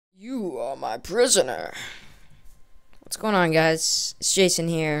are my prisoner. What's going on, guys? It's Jason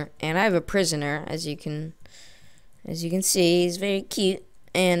here, and I have a prisoner. As you can see, he's very cute,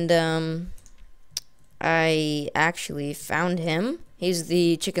 and I actually found him. He's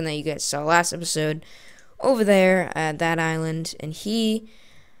the chicken that you guys saw last episode over there at that island, and he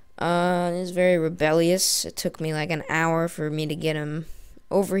is very rebellious. It took me like an hour for me to get him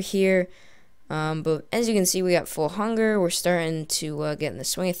over here. But as you can see, we got full hunger. We're starting to get in the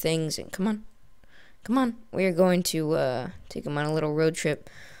swing of things. And come on. We are going to take him on a little road trip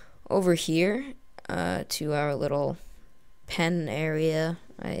over here to our little pen area.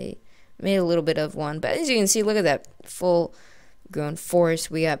 I made a little bit of one. But as you can see, look at that full grown forest.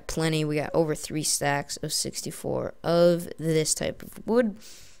 We got plenty. We got over 3 stacks of 64 of this type of wood.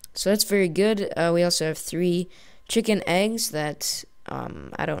 So that's very good. We also have 3 chicken eggs that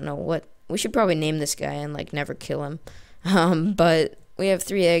I don't know what. We should probably name this guy and like never kill him. But we have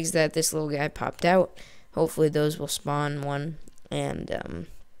 3 eggs that this little guy popped out. Hopefully those will spawn one, and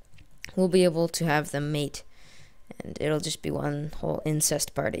we'll be able to have them mate, and it'll just be one whole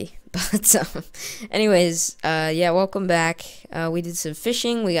incest party. But anyways, yeah, welcome back. We did some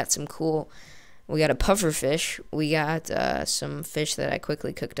fishing. We got some cool. We got a puffer fish. We got some fish that I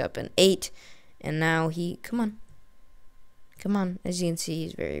quickly cooked up and ate, and now he. Come on. As you can see,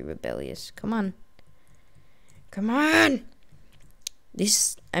 he's very rebellious. Come on. I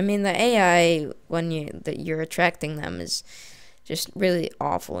mean, the AI, when you're attracting them, is just really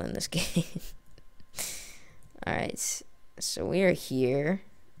awful in this game. Alright, so we are here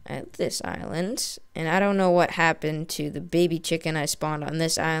at this island, and I don't know what happened to the baby chicken I spawned on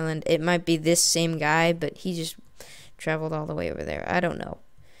this island. It might be this same guy, but he just traveled all the way over there. I don't know.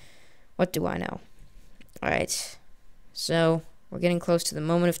 What do I know? Alright. So, we're getting close to the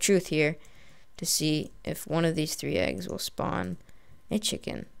moment of truth here to see if one of these 3 eggs will spawn a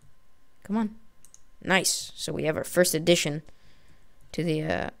chicken. Come on. Nice. So we have our first addition to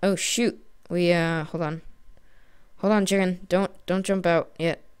the, oh shoot. We, hold on. Hold on, chicken. Don't jump out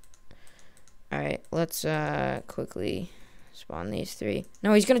yet. Alright, let's, quickly spawn these 3.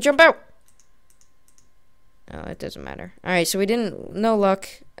 No, he's gonna jump out! Oh, it doesn't matter. Alright, so we no luck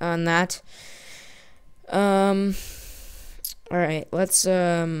on that. Alright, let's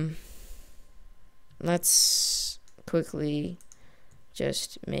quickly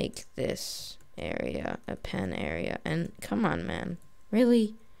just make this area a pen area. And come on, man.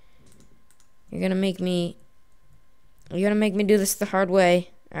 Really? You're gonna make me do this the hard way.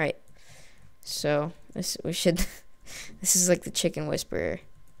 Alright. So, this is like the chicken whisperer.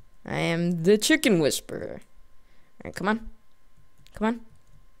 I am the chicken whisperer. Alright, come on.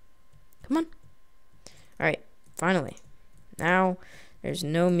 Alright, finally. Now, there's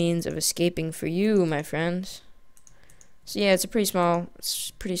no means of escaping for you, my friends. So yeah, it's a pretty small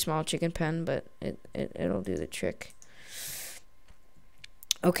chicken pen, but it'll do the trick.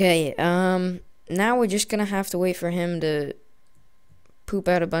 Okay, now we're just gonna have to wait for him to poop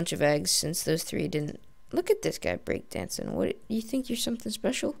out a bunch of eggs, since those 3 didn't. Look at this guy breakdancing. What, you think you're something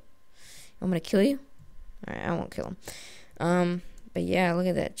special? I'm gonna kill you? Alright, I won't kill him. But yeah, look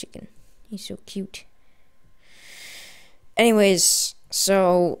at that chicken. He's so cute. Anyways,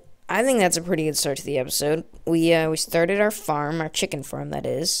 so I think that's a pretty good start to the episode. We started our farm, our chicken farm, that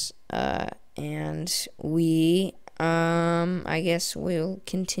is, and we I guess we'll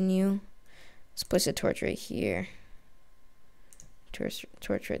continue. Let's place a torch right here. Torch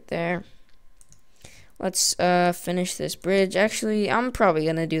right there. Let's finish this bridge. Actually, I'm probably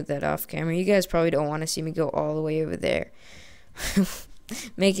gonna do that off camera. You guys probably don't want to see me go all the way over there,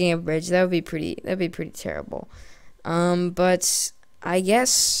 making a bridge. That'd be pretty terrible. But I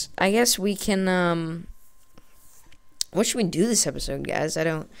guess we can, what should we do this episode, guys? I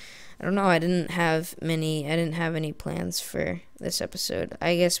don't know. I didn't have any plans for this episode.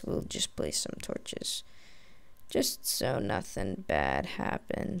 I guess we'll just place some torches, just so nothing bad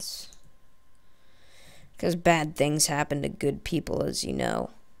happens. Because bad things happen to good people, as you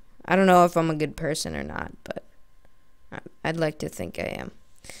know. I don't know if I'm a good person or not, but I'd like to think I am.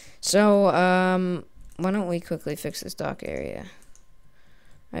 So, why don't we quickly fix this dock area?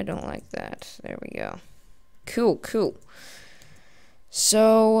 I don't like that. There we go. Cool.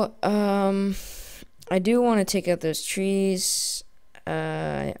 So, I do want to take out those trees.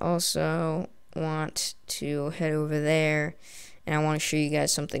 I also want to head over there, and I want to show you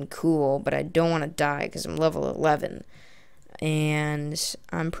guys something cool, but I don't want to die because I'm level 11. And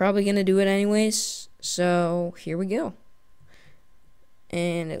I'm probably going to do it anyways, so here we go.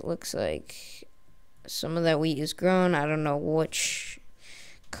 And it looks like some of that wheat is grown. I don't know which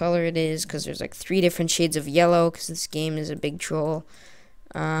color it is, because there's like 3 different shades of yellow, because this game is a big troll.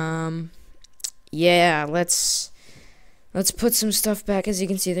 Yeah, let's put some stuff back. As you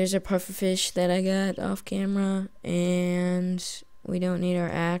can see, there's a pufferfish that I got off camera, and we don't need our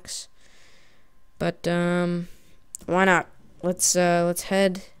axe. But why not? Let's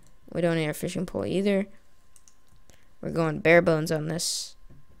head. We don't need our fishing pole either. We're going bare bones on this.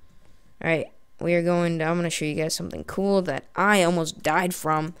 All right, we are going to, I'm going to show you guys something cool that I almost died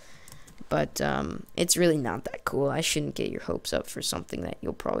from, but it's really not that cool. I shouldn't get your hopes up for something that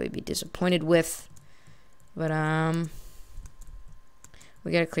you'll probably be disappointed with. But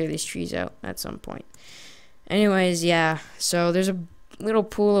we got to clear these trees out at some point. Anyways, yeah, so there's a little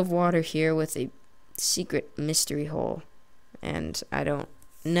pool of water here with a secret mystery hole, and I don't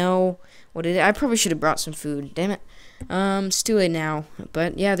know what it is. I probably should have brought some food, damn it. It's too late now,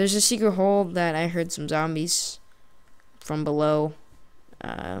 but yeah, there's a secret hole that I heard some zombies from below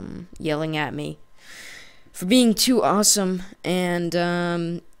yelling at me for being too awesome, and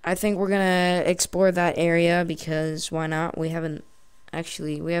I think we're gonna explore that area because why not? We haven't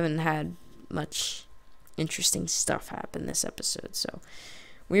had much interesting stuff happen this episode, so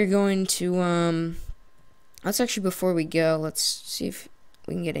we're going to let's actually, before we go, let's see if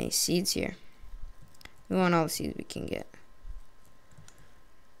we can get any seeds here. We want all the seeds we can get.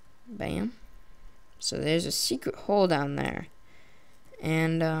 Bam. So there's a secret hole down there,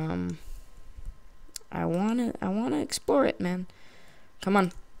 and I wanna explore it, man. Come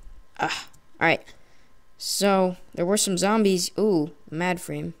on. All right. So there were some zombies. Ooh, mad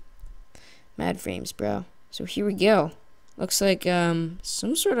frames, bro. So here we go. Looks like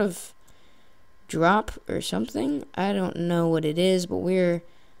some sort of drop or something. I don't know what it is, but we're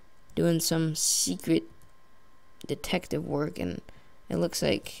doing some secret detective work, and it looks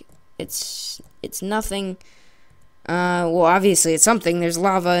like it's nothing. Well, obviously it's something. There's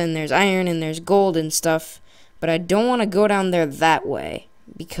lava and there's iron and there's gold and stuff, but I don't want to go down there that way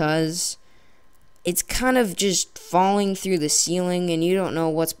because it's kind of just falling through the ceiling, and you don't know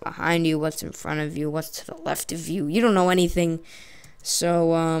what's behind you, what's in front of you, what's to the left of you. You don't know anything.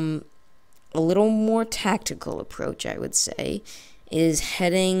 So a little more tactical approach, I would say, is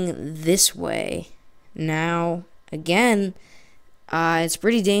heading this way. Now, again, it's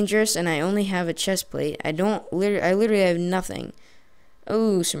pretty dangerous, and I only have a chest plate. I literally have nothing.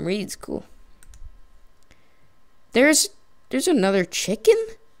 Oh, some reeds, cool. There's another chicken?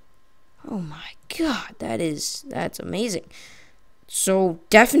 Oh my god, that's amazing. So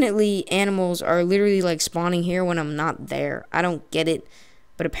definitely animals are literally like spawning here when I'm not there. I don't get it,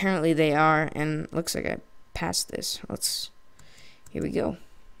 but apparently they are, and looks like I passed this. Here we go.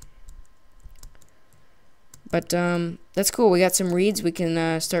 But that's cool. We got some reeds. We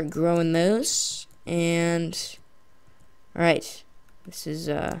can start growing those. And all right, this is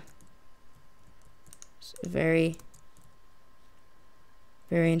a very,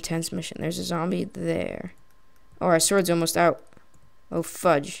 very intense mission. There's a zombie there. Oh, our sword's almost out. Oh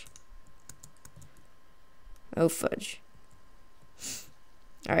fudge. Oh fudge.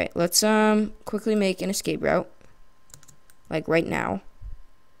 All right, let's quickly make an escape route, like right now,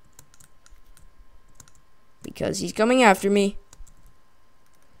 because he's coming after me.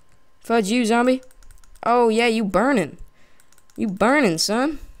 Fudge you, zombie. Oh yeah, you burning. You burning,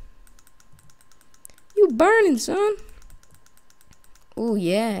 son. You burning, son. Oh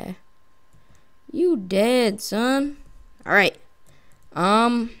yeah. You dead, son. Alright.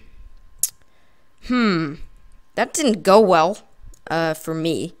 That didn't go well, for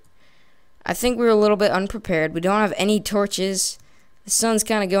me. I think we were a little bit unprepared. We don't have any torches. The sun's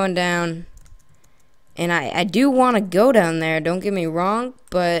kind of going down. And I do want to go down there, don't get me wrong,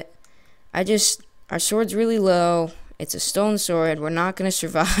 but our sword's really low. It's a stone sword. We're not going to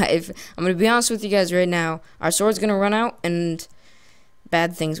survive. I'm going to be honest with you guys right now. Our sword's going to run out, and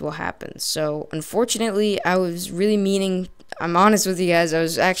bad things will happen. So, unfortunately, I was really meaning, I'm honest with you guys, I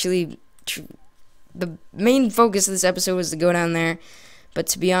was actually, the main focus of this episode was to go down there. But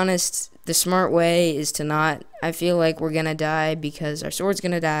to be honest, the smart way is to not. I feel like we're going to die because our sword's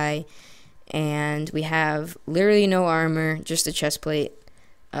going to die. And we have literally no armor, just a chest plate.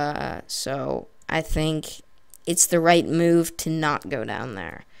 So I think it's the right move to not go down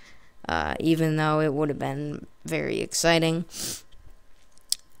there, even though it would have been very exciting.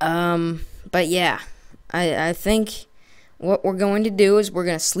 But yeah, I think what we're going to do is we're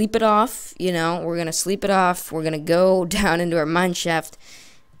going to sleep it off, we're going to sleep it off. We're going to go down into our mine shaft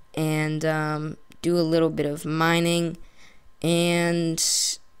and do a little bit of mining and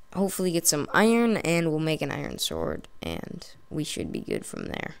hopefully get some iron, and we'll make an iron sword, and we should be good from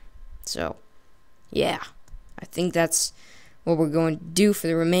there. So, yeah, I think that's what we're going to do for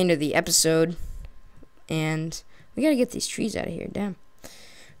the remainder of the episode, and we gotta get these trees out of here, damn.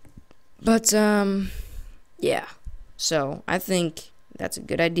 But, yeah. So, I think that's a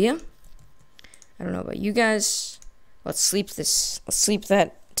good idea. I don't know about you guys. Let's sleep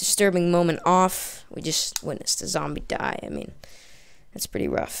that disturbing moment off. We just witnessed a zombie die. I mean, that's pretty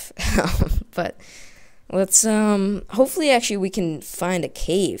rough. But let's, hopefully actually we can find a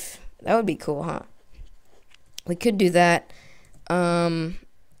cave. That would be cool, huh? We could do that. And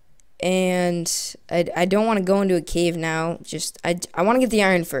I don't want to go into a cave now. I want to get the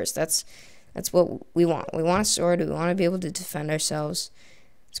iron first. That's what we want. We want a sword. We want to be able to defend ourselves.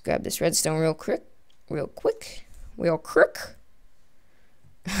 Let's grab this redstone real quick. Alright,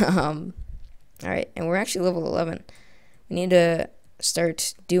 and we're actually level 11. We need to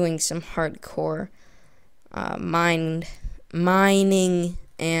start doing some hardcore mining,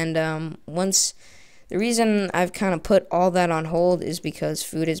 and once the reason I've kind of put all that on hold is because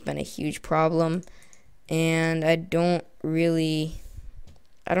food has been a huge problem, and I don't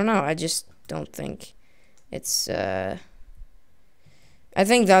know, I just don't think it's I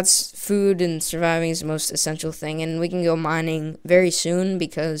think that's food and surviving is the most essential thing, and we can go mining very soon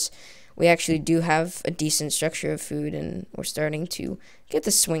because we actually do have a decent structure of food, and we're starting to get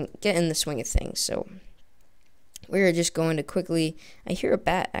in the swing of things. So we're just going to quickly. I hear a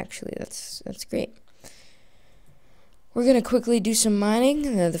bat actually. That's great. We're gonna quickly do some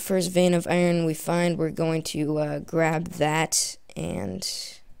mining. The first vein of iron we find, we're going to grab that, and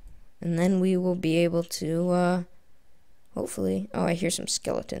then we will be able to. Hopefully. Oh, I hear some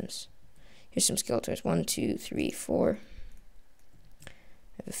skeletons. Here's some skeletons. 1, 2, 3, 4. I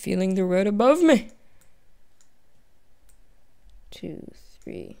have a feeling they're right above me. 2,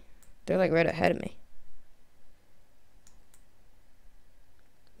 3. They're like right ahead of me.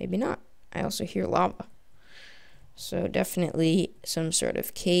 Maybe not. I also hear lava. So definitely some sort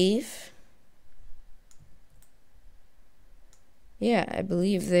of cave. Yeah, I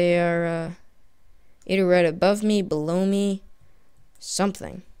believe they are either right above me, below me,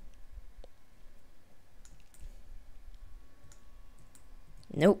 something.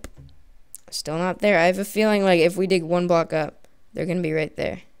 Nope. Still not there. I have a feeling like if we dig one block up, they're going to be right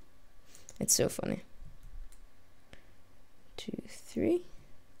there. It's so funny. 2, 3.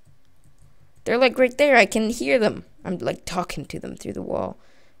 They're like right there. I can hear them. I'm like talking to them through the wall.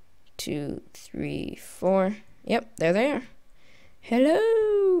 2, 3, 4. Yep, they're there.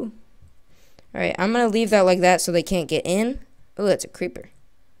 Hello. Alright, I'm going to leave that like that so they can't get in. Oh, that's a creeper.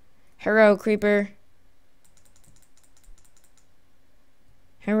 Hello, creeper.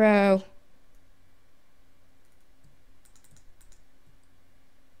 Hello.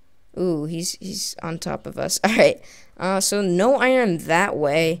 Ooh, he's on top of us. Alright, so no iron that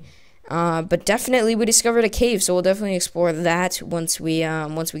way. But definitely we discovered a cave, so we'll definitely explore that once we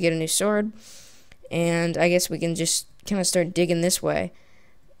get a new sword. And I guess we can just kind of start digging this way.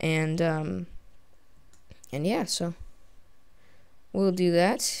 And yeah, so we'll do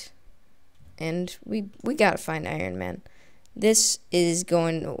that. And we gotta find iron, man. This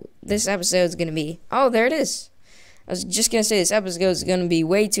episode's gonna be, oh, there it is. I was just gonna say this episode is gonna be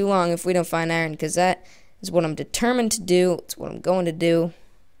way too long if we don't find iron, because that is what I'm determined to do. It's what I'm going to do.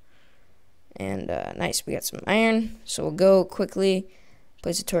 And nice, we got some iron. So we'll go quickly,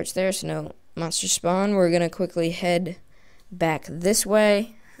 place a torch there so no monsters spawn. We're gonna quickly head back this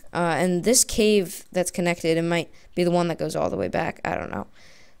way. And this cave that's connected, it might be the one that goes all the way back. I don't know.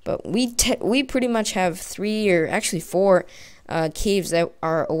 But we pretty much have 3 or actually 4 caves that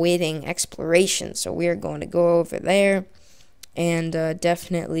are awaiting exploration. So we are going to go over there and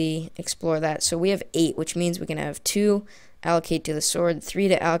definitely explore that. So we have 8, which means we can have 2 allocate to the sword, 3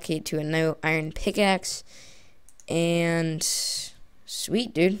 to allocate to a new iron pickaxe. And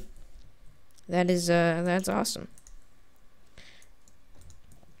sweet, dude. That's awesome.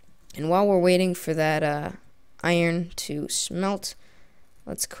 And while we're waiting for that iron to smelt,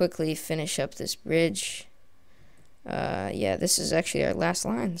 let's quickly finish up this bridge. Yeah, this is actually our last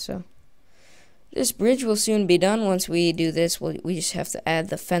line, so this bridge will soon be done. Once we do this, we just have to add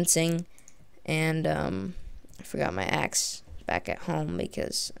the fencing, and I forgot my axe back at home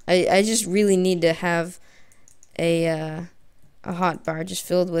because I just really need to have a hot bar just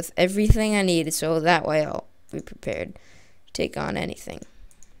filled with everything I need, so that way I'll be prepared to take on anything.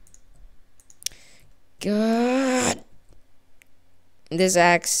 God. This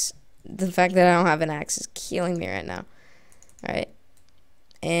axe, the fact that I don't have an axe is killing me right now. Alright.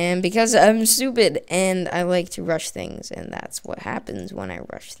 And because I'm stupid and I like to rush things, and that's what happens when I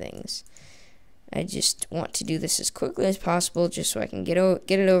rush things. I just want to do this as quickly as possible just so I can get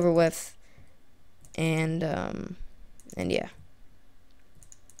it over with. And yeah.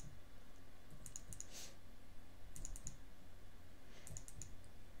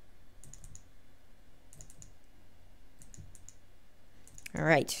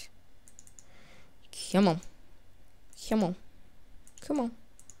 Alright. Come on. Come on. Come on.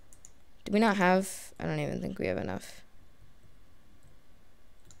 Do we not have... I don't even think we have enough.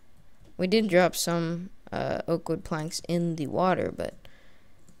 We did drop some oak wood planks in the water, but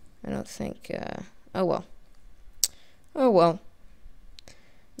I don't think... oh well. Oh well.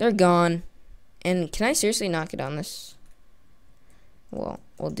 They're gone. And can I seriously knock it on this? Well,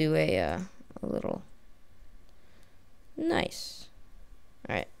 we'll do a little... Nice.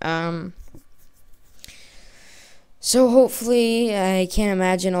 Alright, so hopefully, I can't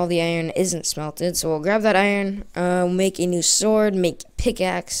imagine all the iron isn't smelted, so we'll grab that iron, make a new sword, make a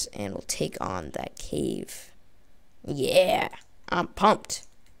pickaxe, and we'll take on that cave. Yeah, I'm pumped.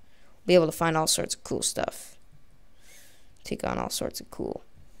 Be able to find all sorts of cool stuff. Take on all sorts of cool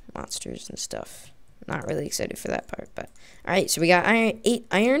monsters and stuff. Not really excited for that part, but... Alright, so we got 8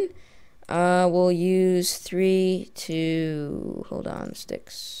 iron. We'll use 3 to... Hold on,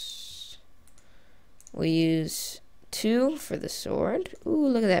 sticks. We'll use 2 for the sword. Ooh,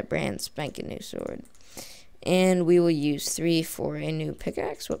 look at that brand spanking new sword. And we will use 3 for a new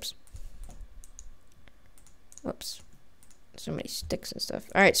pickaxe. Whoops. Whoops. So many sticks and stuff.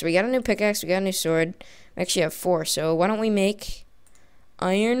 Alright, so we got a new pickaxe. We got a new sword. We actually have 4. So why don't we make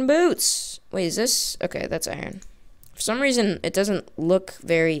iron boots? Wait, is this... Okay, that's iron. For some reason, it doesn't look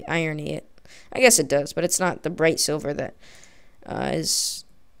very irony. I guess it does, but it's not the bright silver that is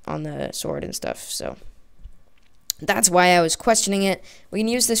on the sword and stuff. So that's why I was questioning it. We can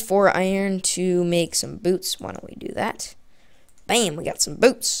use this 4 iron to make some boots. Why don't we do that? Bam, we got some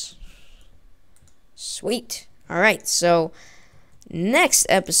boots. Sweet. Alright, so next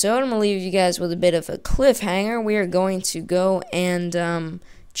episode, I'm going to leave you guys with a bit of a cliffhanger. We are going to go and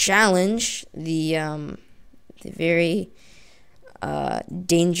challenge the very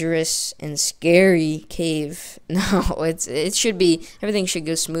dangerous and scary cave. No, it should be, everything should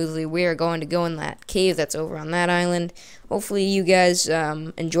go smoothly. We are going to go in that cave that's over on that island. Hopefully you guys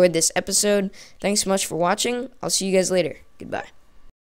enjoyed this episode. Thanks so much for watching. I'll see you guys later. Goodbye.